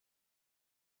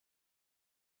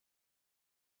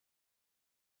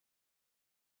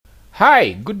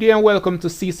Hi, good day and welcome to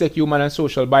CSEC Human and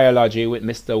Social Biology with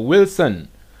Mr. Wilson.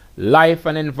 Life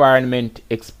and Environment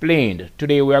Explained.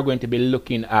 Today we are going to be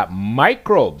looking at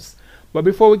microbes. But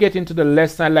before we get into the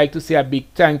lesson, I'd like to say a big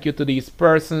thank you to these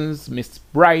persons. Miss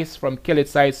Bryce from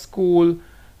Kellett High School,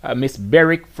 Miss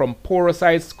Berrick from Porus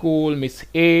High School, Miss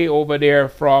A over there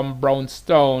from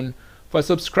Brownstown for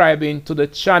subscribing to the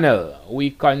channel.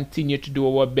 We continue to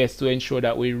do our best to ensure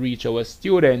that we reach our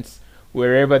students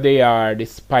wherever they are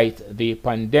despite the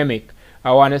pandemic.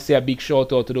 I want to say a big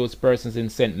shout out to those persons in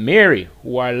St. Mary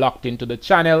who are locked into the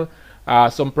channel.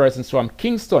 Some persons from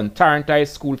Kingston, Tarrant High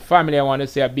School family, I want to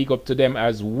say a big up to them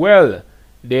as well.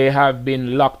 They have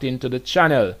been locked into the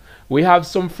channel. We have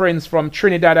some friends from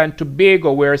Trinidad and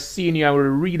Tobago. We're seeing you and we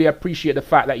really appreciate the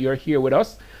fact that you're here with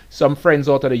us. Some friends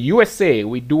out of the USA,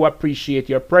 we do appreciate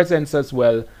your presence as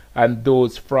well. And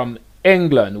those from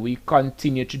England, we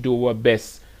continue to do our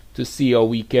best to see how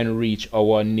we can reach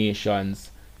our nation's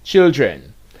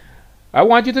children. I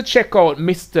want you to check out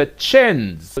Mr.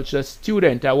 Chen's such a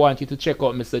student. I want you to check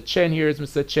out Mr. Chen. Here's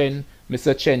Mr. Chen.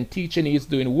 Mr. Chen teaching. He's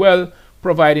doing well,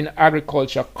 providing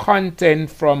agriculture content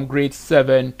from grade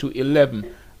 7 to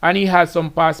 11. And he has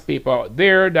some past paper out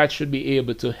there that should be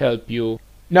able to help you.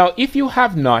 Now, if you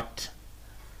have not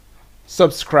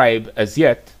subscribed as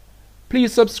yet,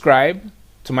 please subscribe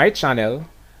to my channel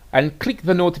and click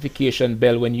the notification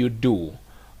bell when you do.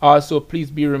 Also,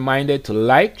 please be reminded to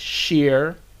like,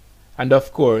 share, and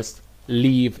of course,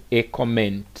 leave a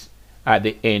comment at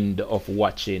the end of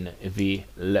watching the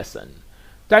lesson.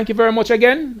 Thank you very much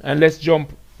again, and let's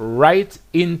jump right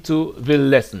into the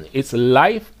lesson. It's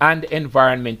Life and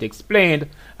Environment Explained,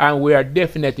 and we are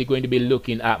definitely going to be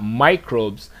looking at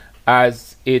microbes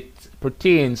as it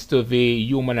pertains to the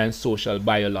Human and Social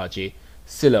Biology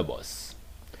syllabus.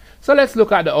 So let's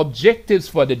look at the objectives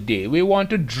for the day. We want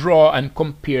to draw and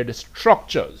compare the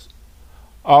structures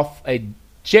of a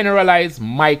generalized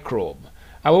microbe.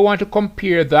 And we want to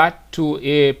compare that to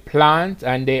a plant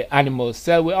and the animal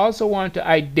cell. We also want to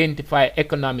identify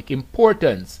economic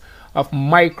importance of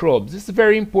microbes. This is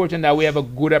very important that we have a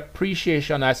good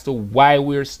appreciation as to why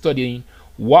we're studying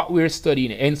what we're studying.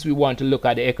 Hence, we want to look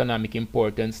at the economic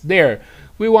importance there.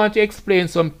 We want to explain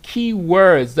some key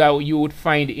words that you would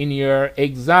find in your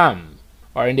exam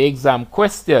or in the exam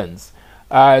questions,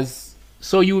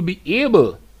 so you will be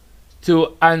able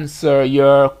to answer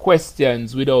your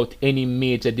questions without any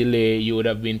major delay. You would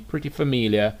have been pretty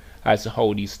familiar as to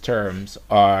how these terms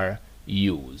are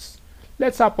used.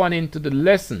 Let's hop on into the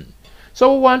lesson.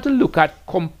 So we want to look at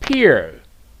compare.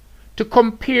 To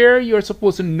compare, you're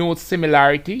supposed to note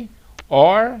similarity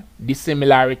or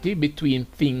dissimilarity between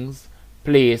things,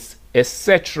 place,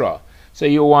 etc. So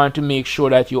you want to make sure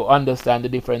that you understand the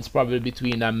difference probably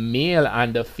between a male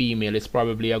and a female. It's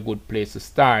probably a good place to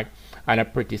start, and a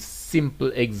pretty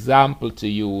simple example to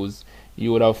use.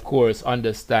 You would of course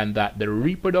understand that the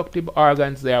reproductive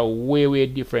organs, they are way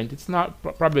different. It's not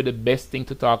probably the best thing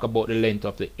to talk about the length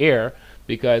of the hair,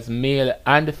 because male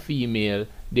and female,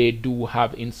 they do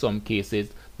have in some cases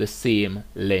the same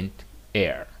length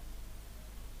hair.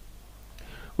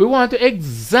 We want to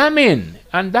examine,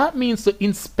 and that means to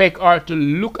inspect or to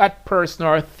look at person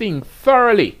or thing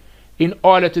thoroughly in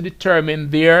order to determine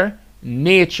their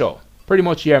nature, pretty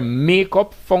much your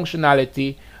makeup,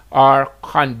 functionality, or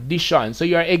condition. So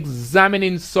you're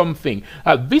examining something.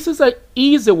 This is an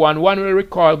easy one. One will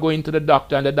recall going to the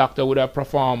doctor, and the doctor would have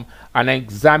performed an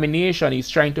examination. He's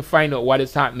trying to find out what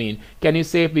is happening. Can you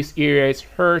say if this area is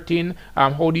hurting?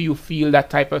 How do you feel? That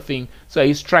type of thing. So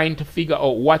he's trying to figure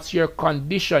out what's your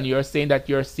condition. You're saying that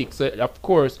you're sick. So of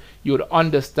course you would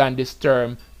understand this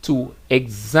term, to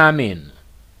examine.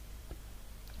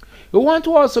 You want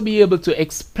to also be able to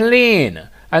explain.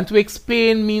 And to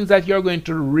explain means that you're going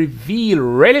to reveal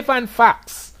relevant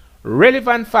facts.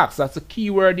 Relevant facts, that's the key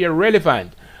word here,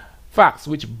 relevant facts,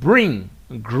 which bring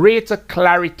greater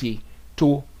clarity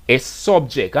to a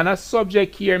subject. And a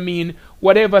subject here means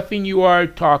whatever thing you are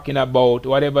talking about,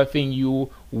 whatever thing you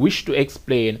wish to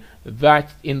explain,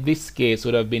 that in this case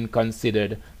would have been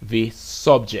considered the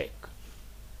subject.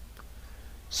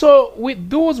 So with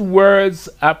those words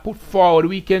put forward,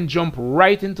 we can jump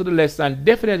right into the lesson.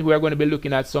 Definitely we are going to be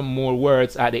looking at some more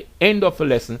words at the end of the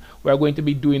lesson. We are going to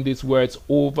be doing these words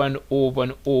over and over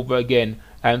and over again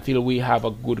until we have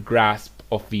a good grasp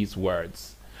of these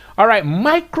words. All right,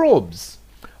 microbes.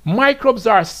 Microbes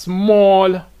are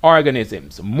small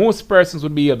organisms. Most persons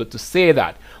would be able to say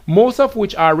that. Most of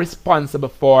which are responsible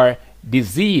for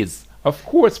disease Of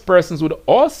course, persons would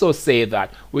also say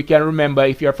that. We can remember,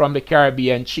 if you're from the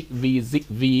Caribbean, Chick V, Zick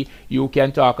V, you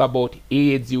can talk about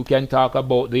AIDS, you can talk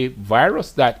about the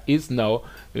virus that is now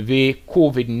the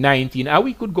COVID-19, and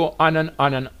we could go on and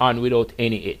on and on without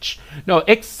any itch. Now,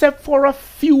 except for a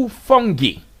few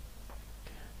fungi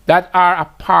that are a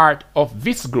part of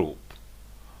this group,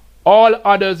 all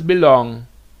others belong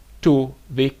to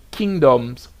the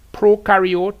kingdoms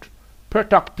prokaryote,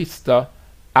 protoctista,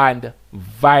 and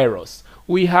virus.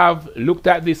 We have looked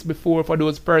at this before for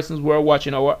those persons who are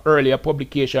watching our earlier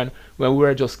publication when we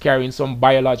were just carrying some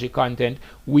biology content.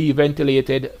 We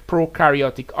ventilated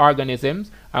prokaryotic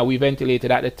organisms, and we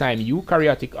ventilated at the time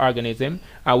eukaryotic organism,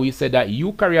 and we said that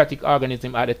eukaryotic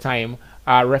organism at the time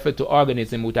are referred to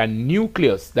organism with a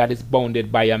nucleus that is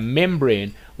bounded by a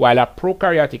membrane, while a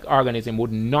prokaryotic organism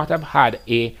would not have had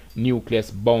a nucleus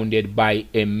bounded by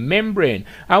a membrane.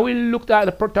 And we looked at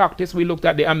the protoctist, we looked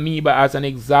at the amoeba as an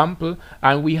example,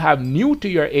 and we have new to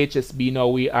your HSB now.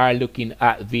 We are looking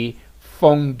at the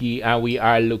fungi, and we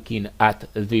are looking at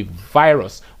the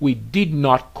virus. We did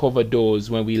not cover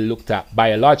those when we looked at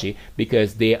biology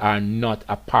because they are not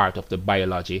a part of the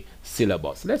biology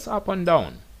syllabus. Let's up and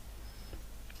down.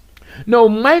 Now,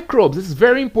 microbes, it's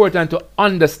very important to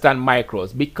understand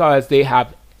microbes because they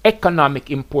have economic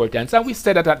importance, and we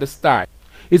said that at the start.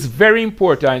 It's very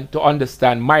important to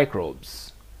understand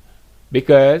microbes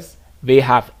because they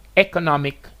have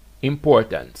economic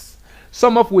importance.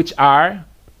 Some of which are,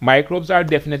 microbes are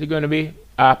definitely going to be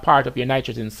part of your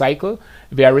nitrogen cycle.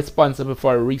 They are responsible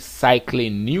for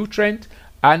recycling nutrient,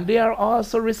 and they are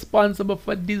also responsible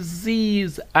for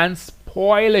disease and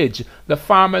spoilage. The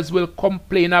farmers will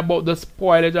complain about the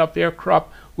spoilage of their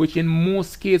crop, which in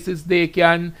most cases they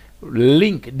can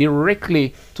link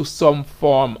directly to some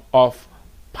form of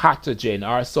pathogen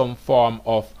or some form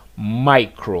of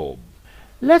microbe.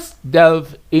 Let's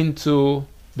delve into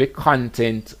the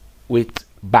content with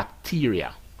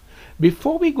bacteria.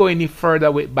 Before we go any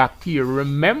further with bacteria,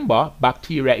 remember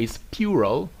bacteria is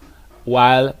plural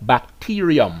while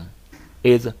bacterium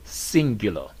is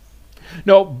singular.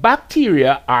 Now,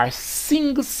 bacteria are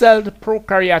single-celled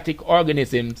prokaryotic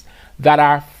organisms that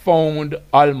are found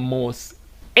almost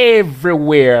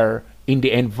everywhere in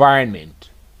the environment.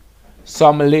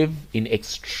 Some live in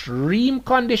extreme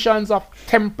conditions of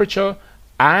temperature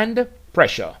and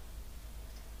pressure.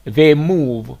 They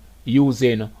move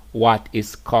using what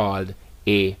is called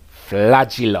a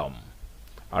flagellum.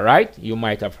 All right, you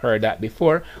might have heard that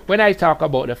before. When I talk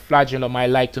about the flagellum, I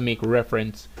like to make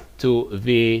reference to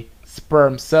the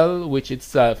sperm cell, which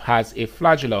itself has a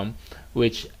flagellum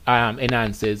which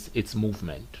enhances its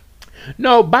movement.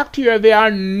 Now, bacteria, they are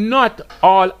not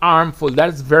all harmful. That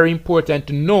is very important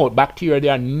to note. Bacteria, they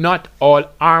are not all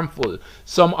harmful.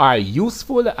 Some are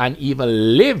useful and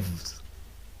even live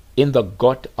in the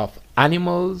gut of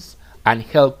animals and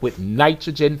help with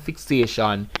nitrogen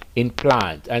fixation in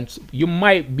plants. And you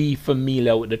might be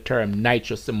familiar with the term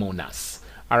nitrosomonas.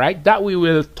 All right, that we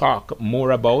will talk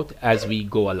more about as we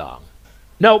go along.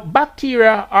 Now,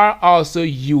 bacteria are also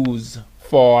used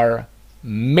for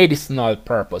medicinal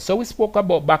purpose. So we spoke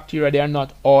about bacteria. They are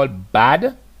not all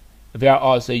bad. They are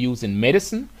also used in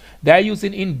medicine. They are used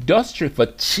in industry for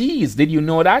cheese. Did you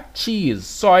know that? Cheese,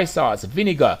 soy sauce,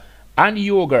 vinegar, and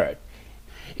yogurt.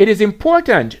 It is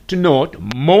important to note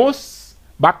most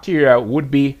bacteria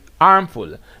would be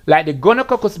harmful, like the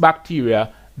gonococcus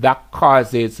bacteria that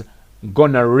causes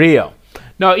gonorrhea.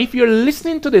 Now, if you're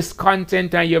listening to this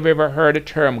content and you've ever heard the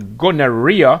term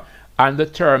gonorrhea and the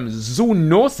term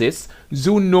zoonosis,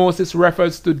 zoonosis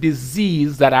refers to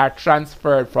disease that are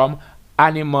transferred from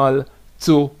animal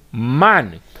to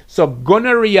man. So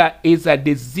gonorrhea is a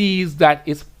disease that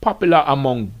is popular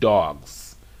among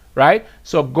dogs, right?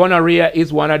 So gonorrhea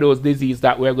is one of those diseases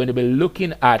that we're going to be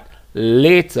looking at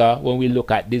later when we look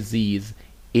at disease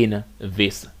in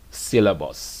this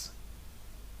syllabus.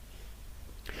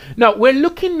 Now, we're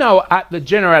looking now at the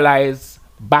generalized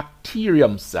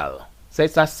bacterium cell. So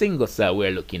it's a single cell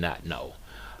we're looking at now.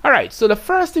 All right, so the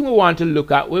first thing we want to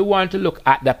look at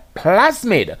the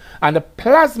plasmid. And the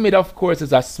plasmid, of course,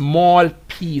 is a small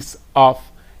piece of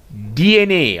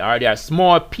DNA, or there are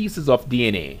small pieces of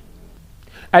DNA.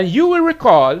 And you will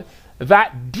recall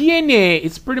that DNA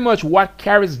is pretty much what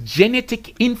carries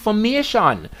genetic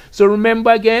information. So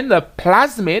remember again, the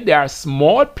plasmid, there are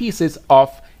small pieces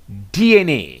of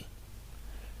DNA.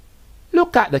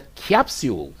 Look at the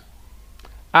capsule.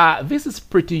 This is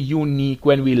pretty unique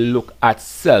when we look at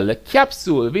cell. The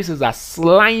capsule, this is a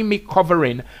slimy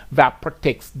covering that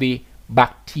protects the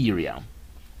bacteria.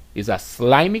 It's a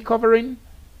slimy covering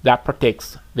that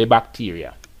protects the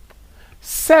bacteria.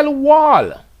 Cell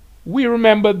wall. We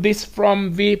remember this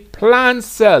from the plant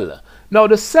cell. Now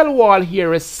the cell wall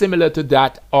here is similar to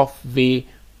that of the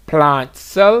plant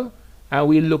cell, and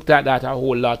we looked at that a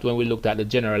whole lot when we looked at the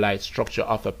generalized structure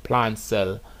of a plant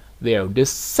cell there. The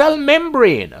cell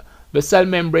membrane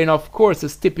of course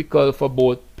is typical for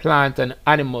both plant and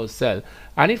animal cell,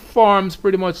 and it forms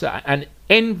pretty much an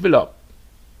envelope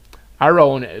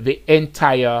around the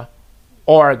entire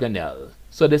organelle.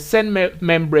 So the cell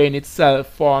membrane itself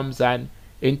forms an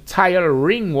entire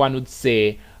ring, one would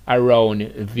say,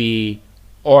 around the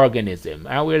organism.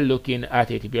 And we're looking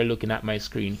at it. If you're looking at my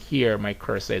screen here, my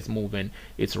cursor is moving.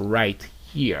 It's right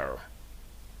here.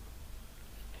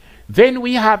 Then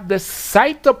we have the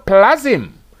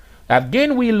cytoplasm.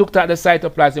 Again, we looked at the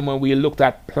cytoplasm when we looked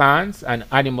at plants and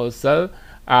animal cell.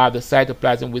 The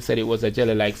cytoplasm, we said it was a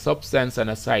jelly-like substance and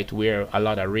a site where a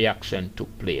lot of reaction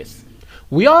took place.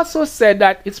 We also said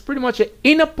that it's pretty much an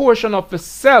inner portion of the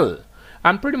cell,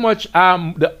 and pretty much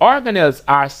the organelles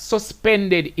are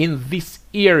suspended in this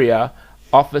area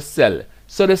of the cell.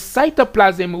 So the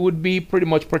cytoplasm would be pretty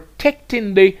much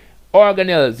protecting the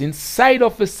organelles inside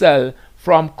of the cell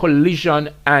from collision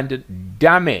and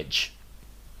damage.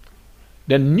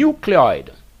 The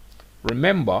nucleoid,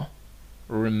 remember,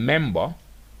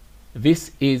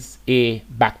 this is a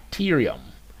bacterium.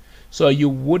 So you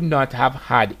would not have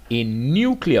had a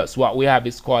nucleus. What we have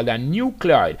is called a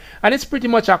nucleoid. And it's pretty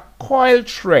much a coiled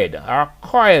thread, or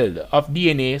coil of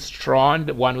DNA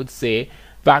strand, one would say,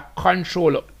 that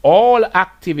control all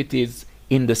activities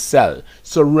in the cell.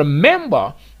 So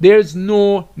remember, there's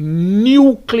no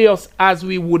nucleus as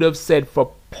we would have said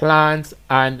for plants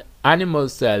and animal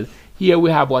cells. Here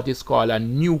we have what is called a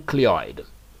nucleoid.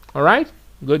 All right?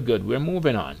 Good, good. We're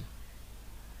moving on.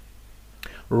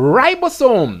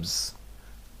 Ribosomes.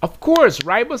 Of course,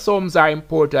 ribosomes are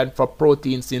important for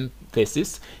protein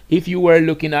synthesis. If you were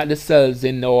looking at the cells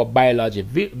in our biology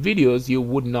videos, you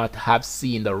would not have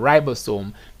seen the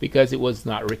ribosome because it was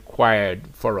not required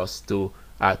for us to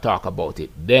talk about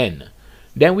it then.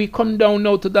 Then we come down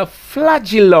now to the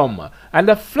flagellum. And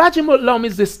the flagellum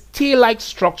is this tail-like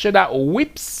structure that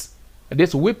whips,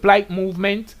 this whip-like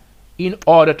movement in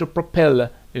order to propel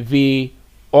the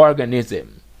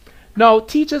organism. Now,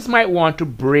 teachers might want to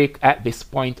break at this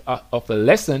point of the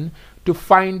lesson to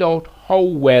find out how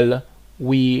well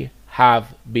we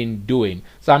have been doing.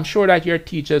 So I'm sure that your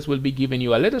teachers will be giving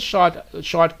you a little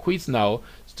short quiz now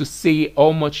to see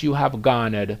how much you have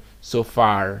garnered so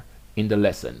far in the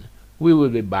lesson. We will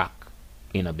be back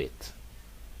in a bit.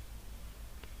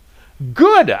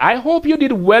 Good! I hope you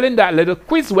did well in that little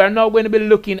quiz. We're now going to be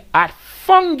looking at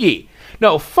fungi.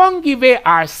 Now, fungi, they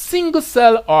are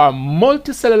single-cell or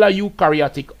multicellular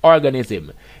eukaryotic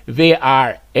organisms. They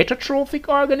are heterotrophic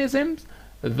organisms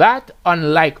that,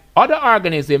 unlike other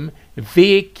organisms,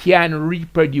 they can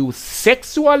reproduce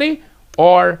sexually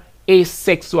or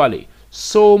asexually.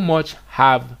 So much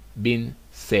have been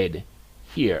said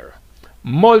here.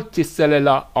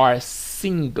 Multicellular or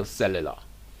single-cellular.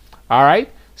 All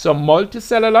right? So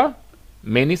multicellular,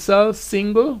 many cells,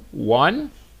 single, one.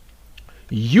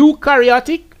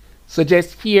 Eukaryotic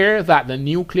suggests here that the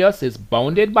nucleus is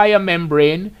bounded by a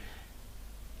membrane.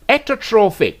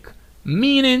 Heterotrophic,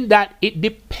 meaning that it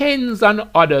depends on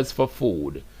others for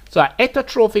food. So a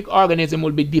heterotrophic organism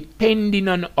will be depending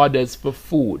on others for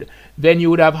food. Then you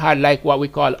would have had like what we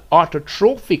call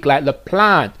autotrophic, like the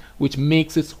plant, which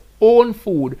makes its own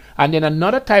food. And then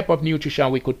another type of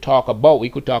nutrition we could talk about. We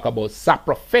could talk about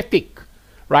saprophytic,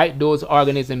 right? Those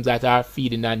organisms that are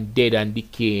feeding on dead and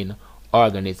decaying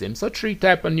organisms. So 3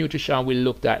 types of nutrition we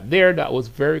looked at there. That was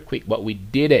very quick, but we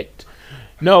did it.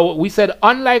 Now, we said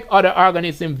unlike other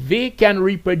organisms, they can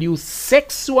reproduce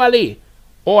sexually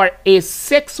or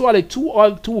asexually.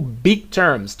 Two big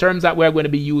terms that we're going to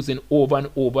be using over and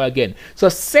over again. So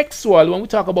sexual, when we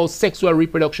talk about sexual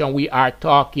reproduction, we are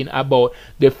talking about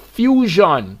the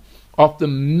fusion of the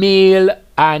male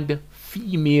and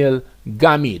female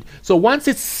gamete. So once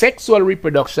it's sexual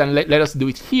reproduction, let us do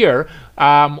it here.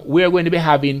 We're going to be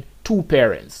having 2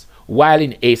 parents. While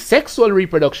in asexual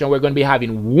reproduction, we're going to be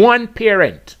having 1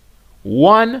 parent.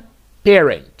 1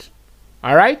 parent.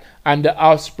 All right? And the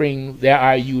offspring, they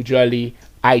are usually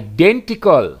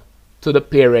identical to the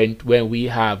parent when we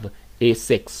have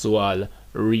asexual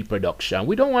reproduction.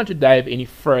 We don't want to dive any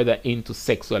further into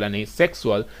sexual and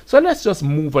asexual. So let's just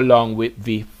move along with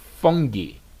the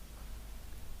fungi.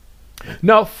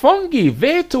 Now, fungi,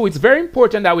 they too, it's very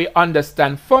important that we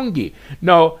understand fungi.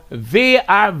 Now, they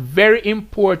are very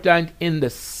important in the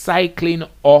cycling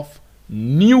of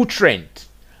nutrient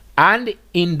and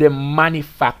in the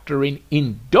manufacturing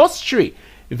industry.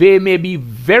 They may be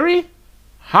very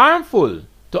harmful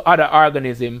to other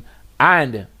organisms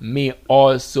and may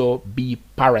also be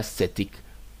parasitic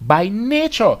by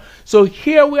nature. So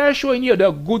here we are showing you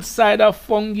the good side of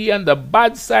fungi and the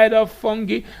bad side of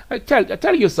fungi. I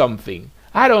tell you something.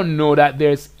 I don't know that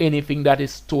there's anything that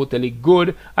is totally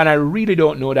good, and I really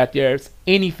don't know that there's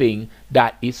anything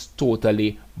that is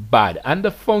totally bad. And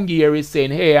the fungi here is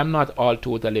saying, hey, I'm not all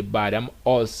totally bad, I'm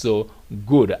also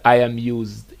good. I am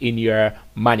used in your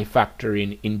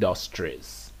manufacturing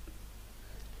industries.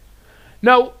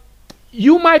 Now,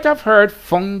 you might have heard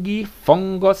fungi,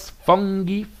 fungus,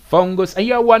 fungi, fungus, and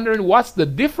you're wondering what's the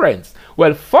difference?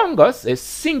 Well, fungus is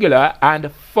singular and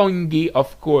fungi,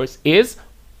 of course, is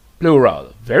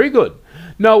plural. Very good.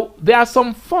 Now, there are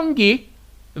some fungi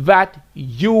that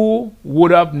you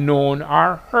would have known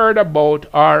or heard about,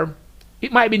 or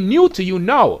it might be new to you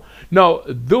now. Now,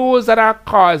 those that are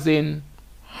causing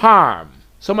harm,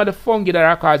 some of the fungi that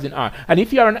are causing harm. And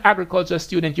if you're an agriculture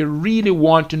student, you really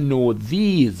want to know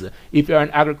these. If you're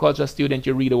an agriculture student,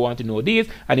 you really want to know these.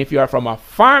 And if you are from a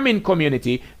farming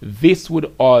community, this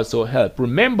would also help.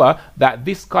 Remember that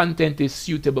this content is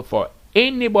suitable for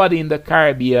anybody in the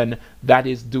Caribbean that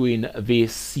is doing the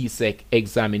CSEC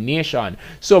examination.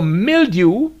 So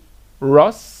mildew,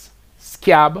 rust,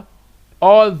 scab,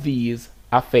 all these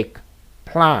affect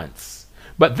plants.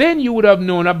 But then you would have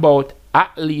known about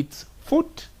athlete's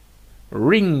foot,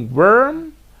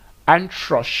 ringworm, and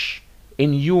thrush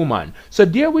in human. So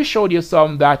there we showed you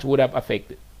some that would have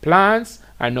affected plants,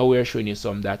 and now we're showing you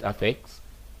some that affects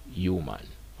human.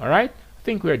 All right, I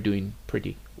think we're doing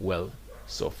pretty well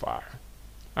so far.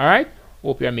 All right,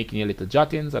 hope you're making a little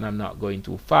jottings and I'm not going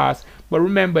too fast. But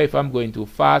remember, if I'm going too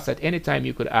fast, at any time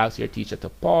you could ask your teacher to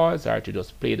pause or to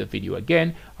just play the video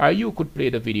again, or you could play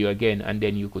the video again and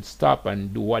then you could stop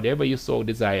and do whatever you so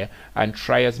desire and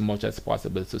try as much as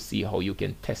possible to see how you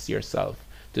can test yourself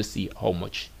to see how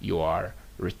much you are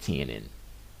retaining.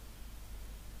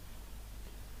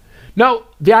 Now,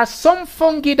 there are some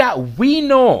fungi that we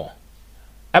know.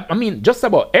 I mean, just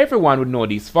about everyone would know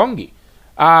these fungi.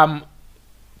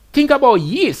 Think about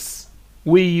yeast.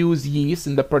 We use yeast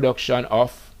in the production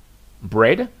of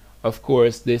bread. Of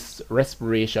course, this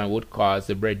respiration would cause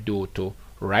the bread dough to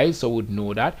rise, so we would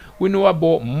know that. We know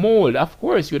about mold. Of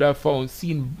course, you would have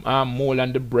seen mold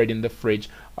on the bread in the fridge,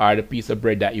 or the piece of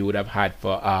bread that you would have had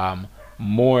for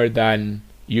more than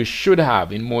you should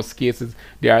have. In most cases,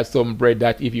 there are some bread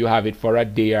that if you have it for a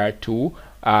day or two,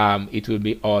 it will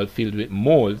be all filled with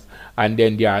molds, and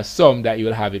then there are some that you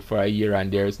will have it for a year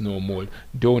and there is no mold.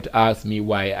 Don't ask me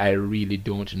why, I really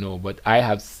don't know, but I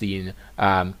have seen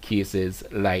cases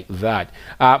like that.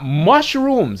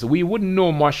 Mushrooms, we wouldn't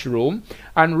know mushroom,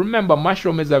 and remember,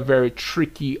 mushroom is a very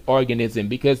tricky organism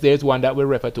because there's one that we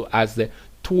refer to as the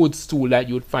toadstool that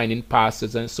you would find in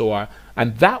pastures and so on,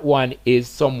 and that one is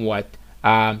somewhat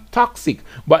toxic.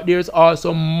 But there's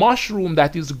also mushroom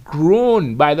that is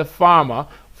grown by the farmer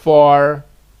for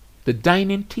the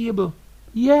dining table.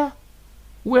 Yeah,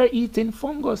 we're eating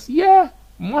fungus. Yeah,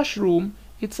 mushroom,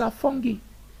 it's a fungi.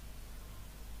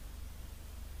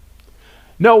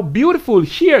 Now, beautiful,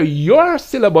 here your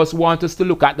syllabus wants us to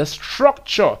look at the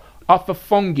structure of a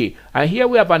fungi, and here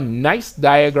we have a nice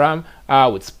diagram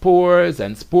with spores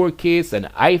and spore case and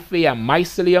hyphae and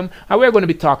mycelium, and we're going to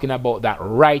be talking about that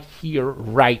right here,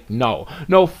 right now.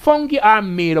 Now, fungi are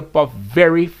made up of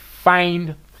very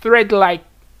fine thread-like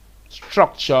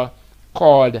structure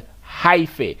called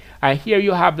hyphae, and here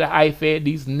you have the hyphae,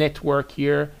 these network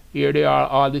here they are,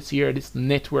 all this here, this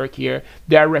network here,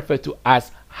 they are referred to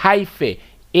as hyphae,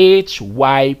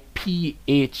 Hypha.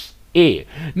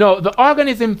 Now, the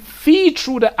organism feeds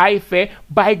through the hyphae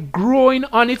by growing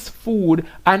on its food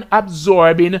and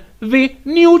absorbing the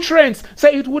nutrients. So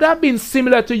it would have been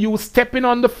similar to you stepping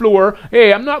on the floor.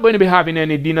 Hey, I'm not going to be having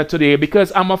any dinner today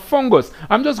because I'm a fungus.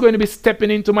 I'm just going to be stepping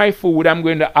into my food. I'm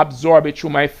going to absorb it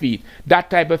through my feet. That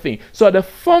type of thing. So the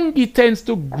fungi tends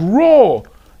to grow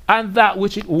and that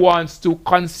which it wants to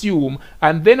consume,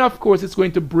 and then of course it's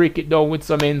going to break it down with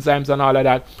some enzymes and all of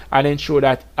that and ensure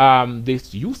that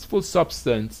this useful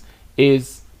substance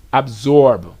is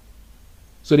absorbed.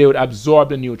 So they would absorb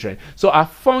the nutrient. So a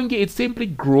fungi, it simply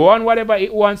grow on whatever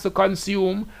it wants to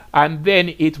consume, and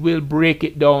then it will break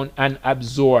it down and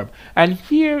absorb. And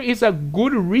here is a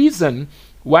good reason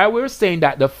why we're saying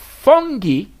that the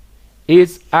fungi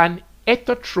is an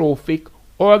heterotrophic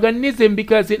organism,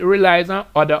 because it relies on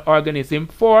other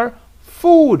organisms for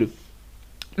food.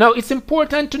 Now, it's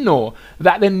important to know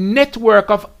that the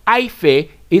network of hyphae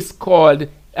is called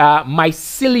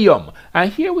mycelium.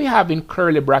 And here we have in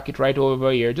curly bracket right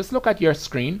over here. Just look at your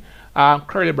screen.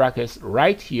 Curly brackets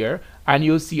right here. And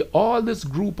you'll see all this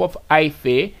group of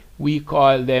hyphae. We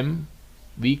call them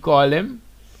We call them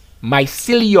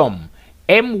mycelium.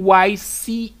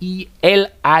 M-Y-C-E-L-I-U-M.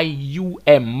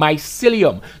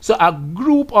 Mycelium. So a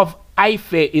group of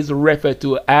hyphae is referred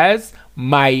to as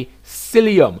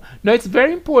mycelium. Now it's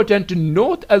very important to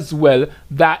note as well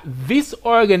that this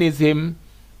organism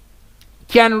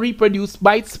can reproduce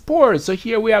by spores. So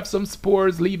here we have some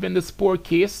spores leaving the spore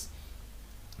case.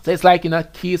 So it's like in a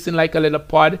case in like a little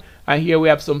pod, and here we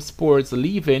have some spores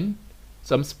leaving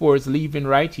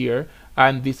right here,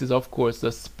 and this is of course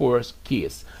the spore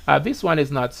case. This one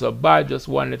is not so bad, just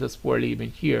one little spore leaving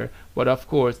here, but of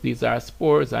course these are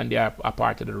spores and they are a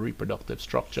part of the reproductive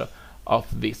structure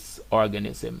of this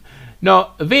organism.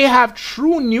 Now they have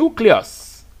true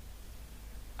nucleus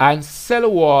and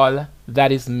cell wall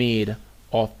that is made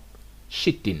of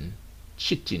chitin,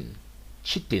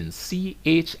 C-H-I-T-I-N.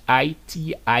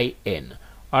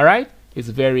 All right, it's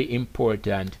very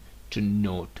important to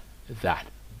note that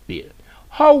bit.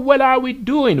 How well are we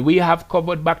doing? We have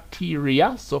covered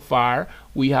bacteria so far.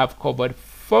 We have covered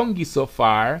fungi so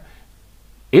far.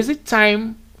 Is it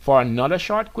time for another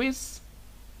short quiz?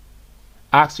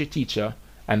 Ask your teacher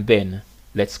and then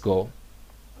let's go.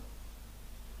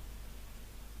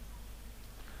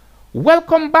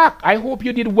 Welcome back. I hope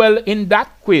you did well in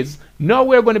that quiz. Now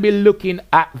we're going to be looking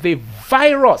at the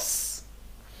virus.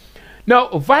 Now,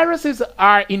 viruses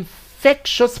are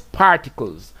infectious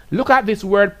particles. Look at this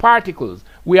word particles.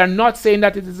 We are not saying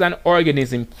that it is an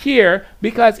organism here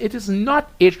because it is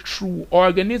not a true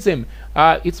organism.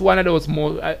 It's one of those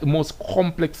most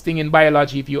complex things in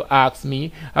biology, if you ask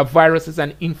me. A virus is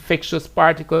an infectious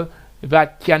particle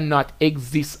that cannot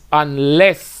exist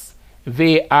unless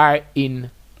they are in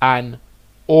an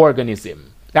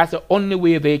organism. That's the only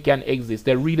way they can exist.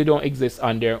 They really don't exist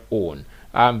on their own.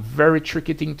 Very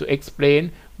tricky thing to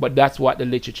explain, but that's what the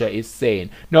literature is saying.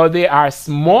 Now they are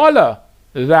smaller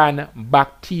than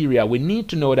bacteria. We need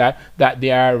to know that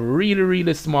they are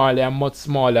really small. They are much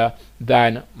smaller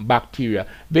than bacteria.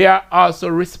 They are also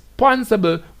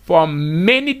responsible for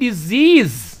many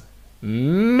diseases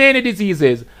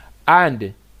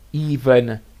and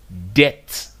even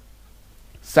death.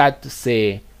 Sad to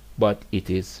say, but it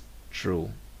is true.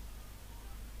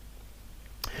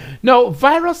 Now,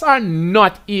 viruses are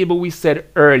not able, we said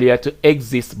earlier, to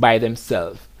exist by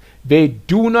themselves. They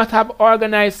do not have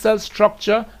organized cell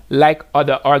structure like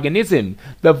other organisms.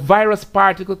 The virus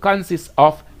particle consists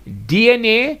of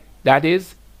DNA, that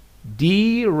is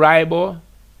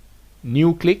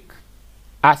deoxyribonucleic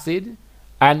acid,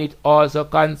 and it also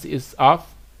consists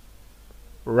of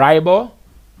ribonucleic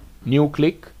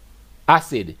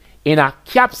acid in a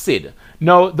capsid.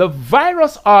 Now the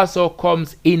virus also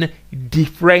comes in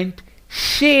different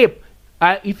shape.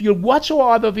 If you watch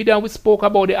our other video, we spoke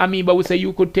about the amoeba. We say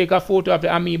you could take a photo of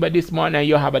the amoeba this morning and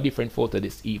you have a different photo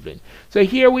this evening. So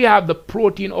here we have the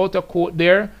protein outer coat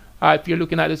there. If you're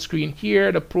looking at the screen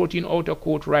here, the protein outer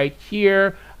coat right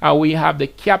here. We have the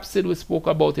capsid we spoke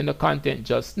about in the content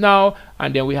just now.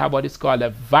 And then we have what is called a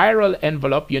viral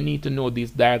envelope. You need to know these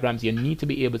diagrams. You need to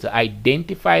be able to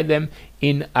identify them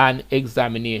in an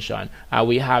examination.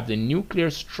 We have the nuclear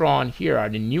strand here, or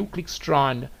the nucleic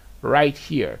strand right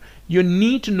here. You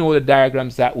need to know the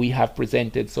diagrams that we have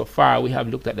presented so far. We have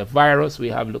looked at the virus, we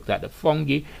have looked at the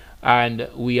fungi, and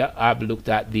we have looked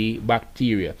at the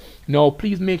bacteria. Now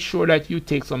please make sure that you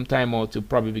take some time out to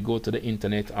probably go to the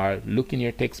internet or look in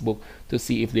your textbook to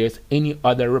see if there's any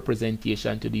other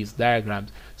representation to these diagrams,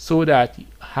 so that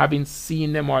having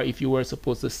seen them, or if you were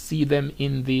supposed to see them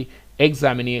in the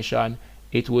examination,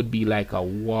 it would be like a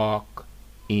walk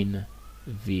in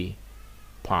the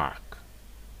park.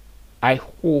 I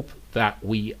hope that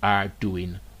we are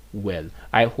doing well.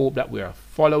 I hope that we are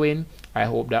following. I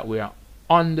hope that we are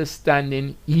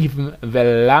understanding even the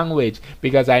language,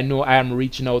 because I know I am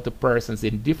reaching out to persons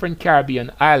in different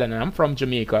Caribbean islands, and I'm from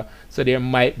Jamaica, so there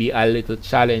might be a little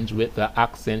challenge with the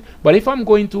accent. But if I'm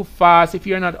going too fast, if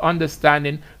you're not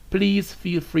understanding, please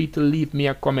feel free to leave me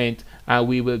a comment, and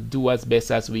we will do as best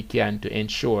as we can to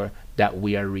ensure that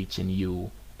we are reaching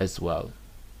you as well.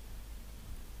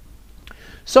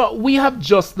 So we have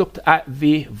just looked at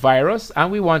the virus,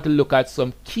 and we want to look at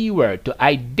some keyword to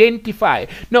identify.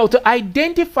 Now, to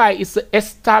identify is to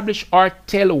establish or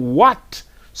tell what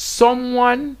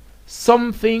someone,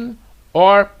 something,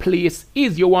 or place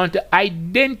is. You want to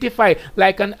identify,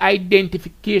 like an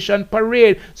identification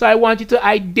parade. So I want you to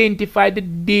identify the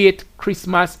date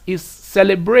Christmas is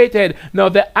celebrated. Now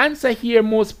the answer here,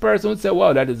 most persons would say,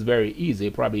 well, that is very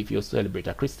easy. Probably if you celebrate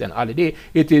a Christian holiday,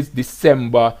 it is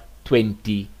December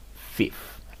 25th.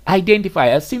 Identify,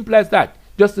 as simple as that.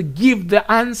 Just to give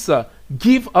the answer.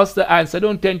 Give us the answer.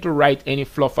 Don't tend to write any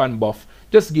fluff and buff.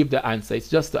 just give the answer. It's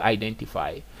just to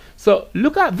identify. So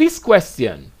look at this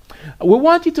question. We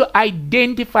want you to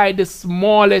identify the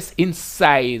smallest in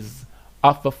size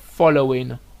of the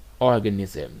following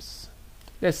organisms.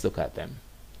 Let's look at them.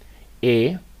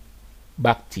 A,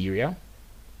 bacteria.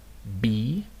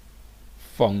 B,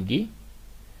 fungi.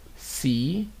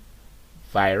 C,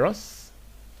 virus.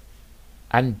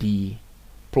 And D,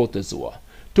 protozoa.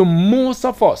 To most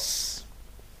of us,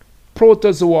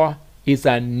 protozoa is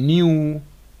a new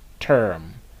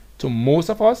term. To most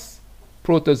of us,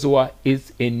 protozoa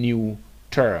is a new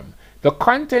term. The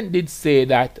content did say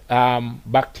that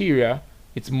bacteria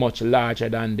is much larger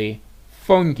than the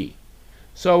fungi.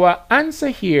 So our answer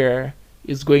here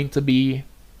is going to be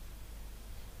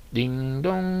ding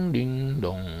dong, ding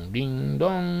dong, ding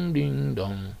dong, ding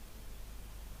dong.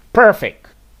 Perfect.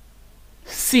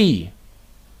 C,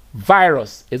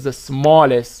 virus is the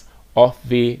smallest of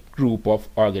the group of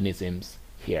organisms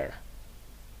here.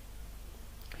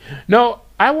 Now,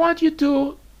 I want you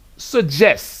to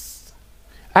suggest,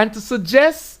 and to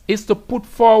suggest is to put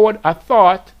forward a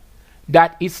thought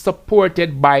that is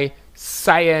supported by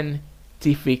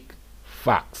scientific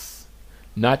facts.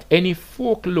 Not any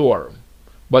folklore,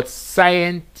 but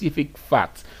scientific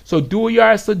facts. So do you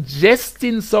are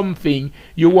suggesting something,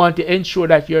 you want to ensure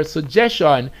that your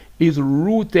suggestion is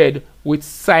rooted with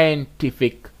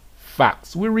scientific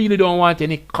facts. We really don't want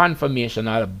any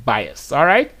confirmational bias, all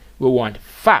right? We want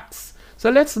facts. So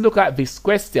let's look at this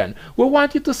question. We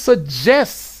want you to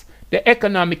suggest the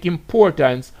economic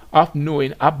importance of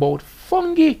knowing about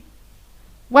fungi.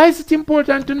 Why is it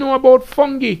important to know about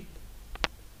fungi?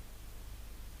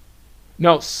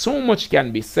 Now, so much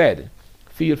can be said.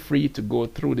 Feel free to go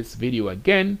through this video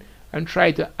again and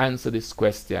try to answer this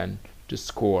question to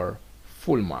score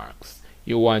full marks.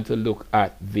 You want to look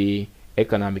at the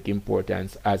economic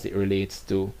importance as it relates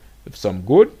to some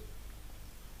good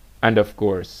and, of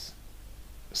course,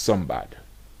 some bad.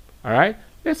 All right,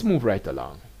 let's move right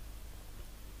along.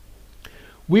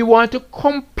 We want to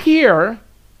compare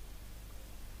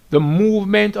the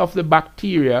movement of the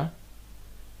bacteria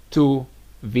to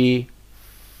the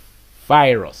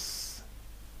virus.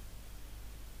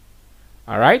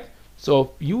 All right,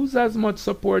 so use as much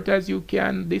support as you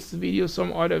can, this video,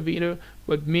 some other video,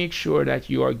 but make sure that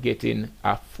you are getting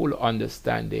a full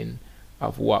understanding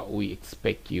of what we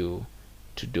expect you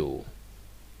to do.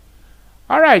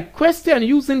 All right, question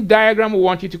using diagram. We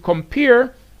want you to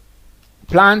compare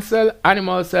plant cell,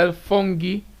 animal cell,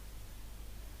 fungi,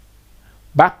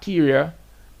 bacteria,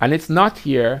 and it's not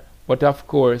here, but of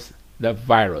course the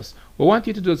virus. We want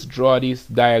you to just draw this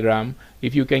diagram.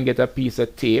 If you can get a piece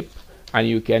of tape and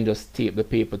you can just tape the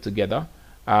paper together,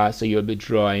 so you'll be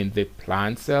drawing the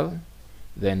plant cell,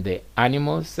 then the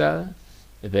animal cell,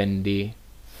 then the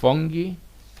fungi,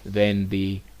 then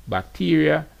the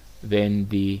bacteria, then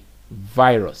the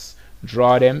virus.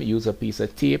 Draw them, use a piece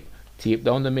of tape, tape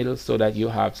down the middle so that you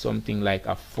have something like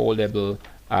a foldable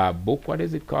book. What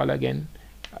is it called again?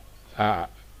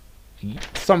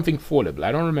 Something foldable,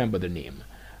 I don't remember the name.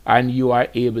 And you are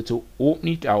able to open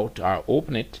it out, or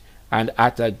open it, and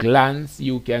at a glance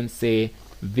you can say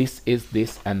this is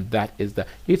this and that is that.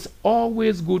 It's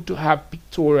always good to have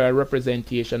pictorial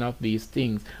representation of these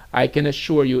things. I can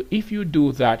assure you, if you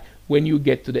do that, when you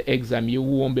get to the exam, you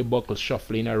won't be buckle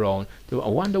shuffling around to, I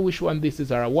wonder which one this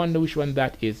is, or I wonder which one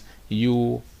that is.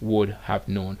 You would have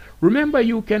known. Remember,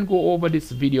 you can go over this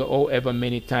video however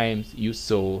many times you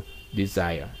so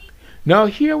desire. Now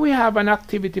here we have an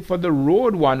activity for the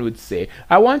road. One would say,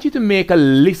 I want you to make a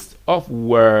list of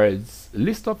words,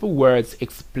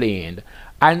 explained,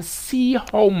 and see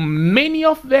how many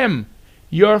of them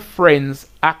your friends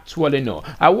actually know.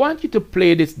 I want you to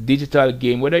play this digital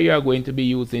game, whether you are going to be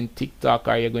using TikTok,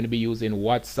 or you're going to be using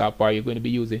WhatsApp, or you're going to be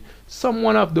using some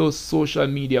one of those social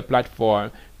media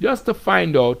platforms, just to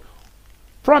find out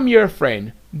from your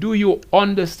friend, do you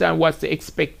understand what's the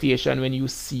expectation when you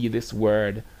see this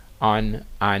word on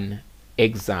an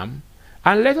exam?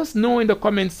 And let us know in the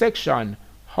comment section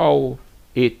how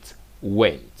it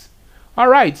went. All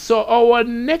right, so our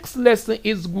next lesson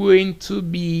is going to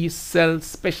be cell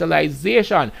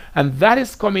specialization, and that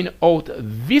is coming out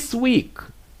this week.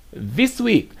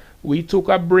 We took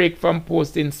a break from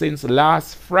posting since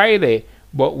last Friday,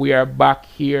 but we are back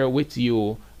here with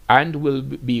you and will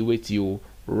be with you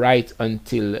right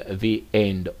until the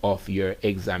end of your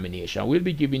examination. We'll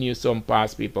be giving you some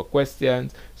past paper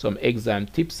questions, some exam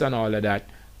tips and all of that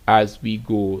as we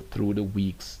go through the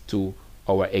weeks to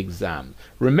our exam.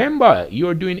 Remember,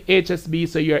 you're doing HSB,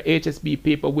 so your HSB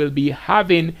paper will be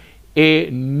having a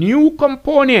new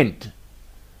component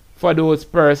for those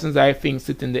persons, I think,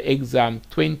 sitting the exam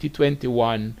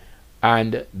 2021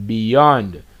 and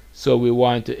beyond. So we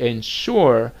want to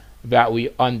ensure that we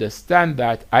understand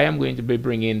that. I am going to be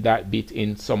bringing that bit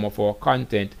in some of our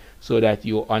content so that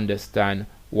you understand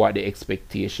what the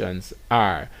expectations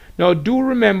are. Now do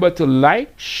remember to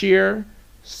like, share,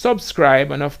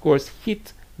 subscribe, and of course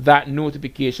hit that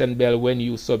notification bell when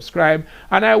you subscribe.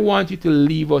 And I want you to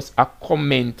leave us a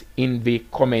comment in the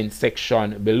comment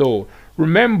section below.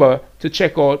 Remember to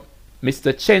check out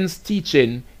Mr. Chen's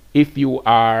teaching if you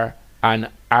are an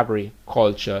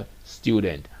agriculture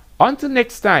student. Until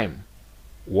next time,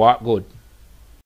 walk good.